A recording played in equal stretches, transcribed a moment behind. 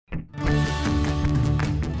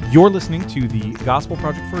You're listening to the Gospel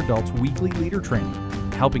Project for Adults weekly leader training,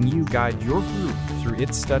 helping you guide your group through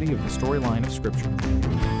its study of the storyline of Scripture.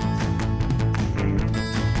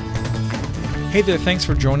 Hey there, thanks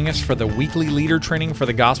for joining us for the weekly leader training for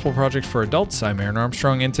the Gospel Project for Adults. I'm Aaron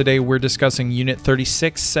Armstrong, and today we're discussing Unit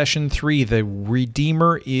 36, Session 3, The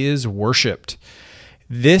Redeemer is Worshipped.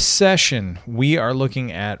 This session, we are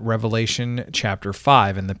looking at Revelation chapter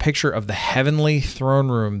 5 and the picture of the heavenly throne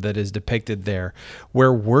room that is depicted there,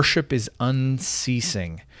 where worship is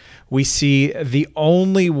unceasing. We see the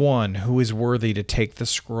only one who is worthy to take the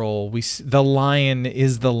scroll. The lion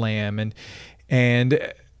is the lamb,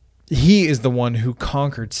 and he is the one who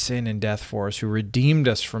conquered sin and death for us, who redeemed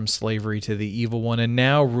us from slavery to the evil one, and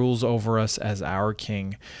now rules over us as our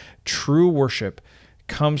king. True worship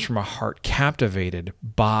comes from a heart captivated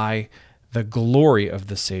by the glory of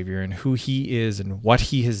the Savior and who he is and what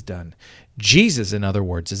he has done. Jesus, in other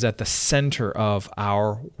words, is at the center of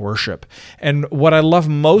our worship. And what I love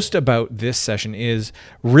most about this session is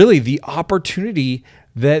really the opportunity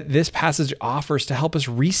that this passage offers to help us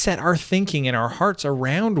reset our thinking and our hearts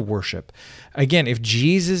around worship. Again, if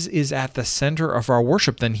Jesus is at the center of our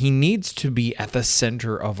worship, then he needs to be at the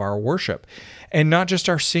center of our worship. And not just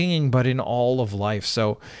our singing, but in all of life.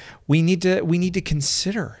 So we need to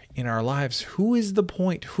consider in our lives, who is the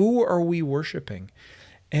point? Who are we worshiping?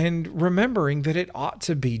 And remembering that it ought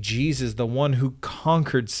to be Jesus, the one who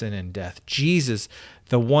conquered sin and death. Jesus,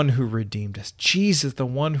 the one who redeemed us. Jesus, the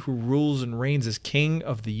one who rules and reigns as King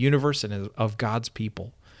of the universe and of God's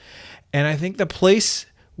people. And I think the place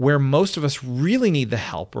where most of us really need the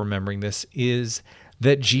help remembering this is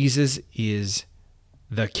that Jesus is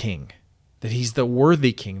the King. That he's the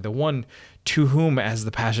worthy King, the one to whom, as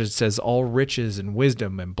the passage says, all riches and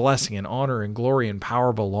wisdom and blessing and honor and glory and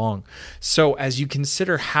power belong. So as you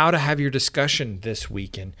consider how to have your discussion this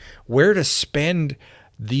week and where to spend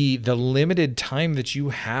the limited time that you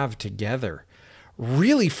have together,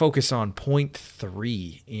 really focus on point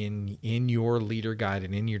 3 in your leader guide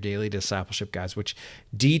and in your daily discipleship guides, which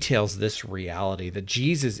details this reality that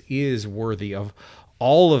Jesus is worthy of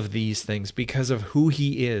all of these things because of who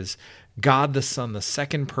he is. God the Son, the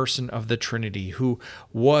second person of the Trinity, who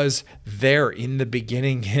was there in the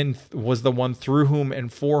beginning and was the one through whom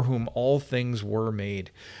and for whom all things were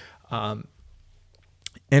made. And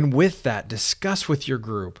with that, discuss with your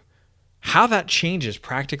group how that changes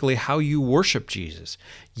practically how you worship Jesus.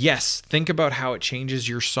 Yes, think about how it changes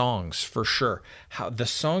your songs, for sure. How the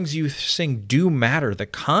songs you sing do matter. The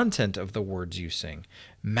content of the words you sing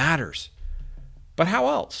matters. But how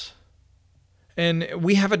else? And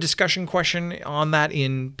we have a discussion question on that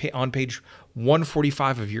on page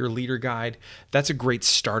 145 of your leader guide. That's a great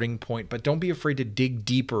starting point, but don't be afraid to dig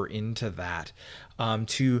deeper into that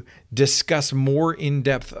to discuss more in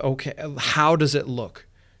depth. Okay, how does it look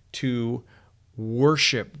to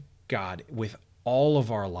worship God with all of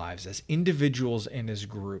our lives as individuals and as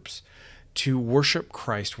groups, to worship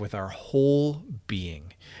Christ with our whole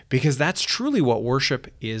being? Because that's truly what worship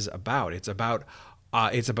is about. It's about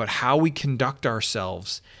how we conduct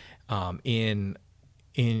ourselves in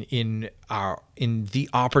the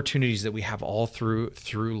opportunities that we have all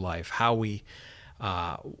through life. How we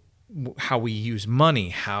use money,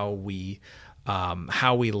 how we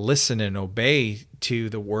listen and obey to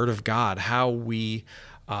the Word of God, how we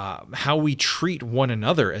treat one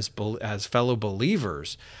another as fellow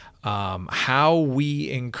believers. How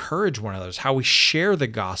we encourage one another, how we share the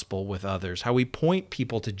gospel with others, how we point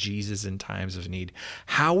people to Jesus in times of need,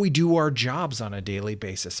 how we do our jobs on a daily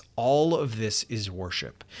basis. All of this is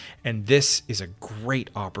worship. And this is a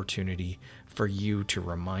great opportunity for you to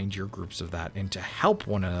remind your groups of that and to help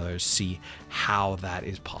one another see how that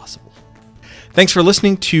is possible. Thanks for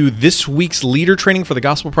listening to this week's leader training for the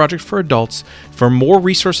Gospel Project for Adults. For more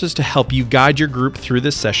resources to help you guide your group through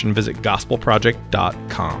this session, visit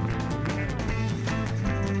gospelproject.com.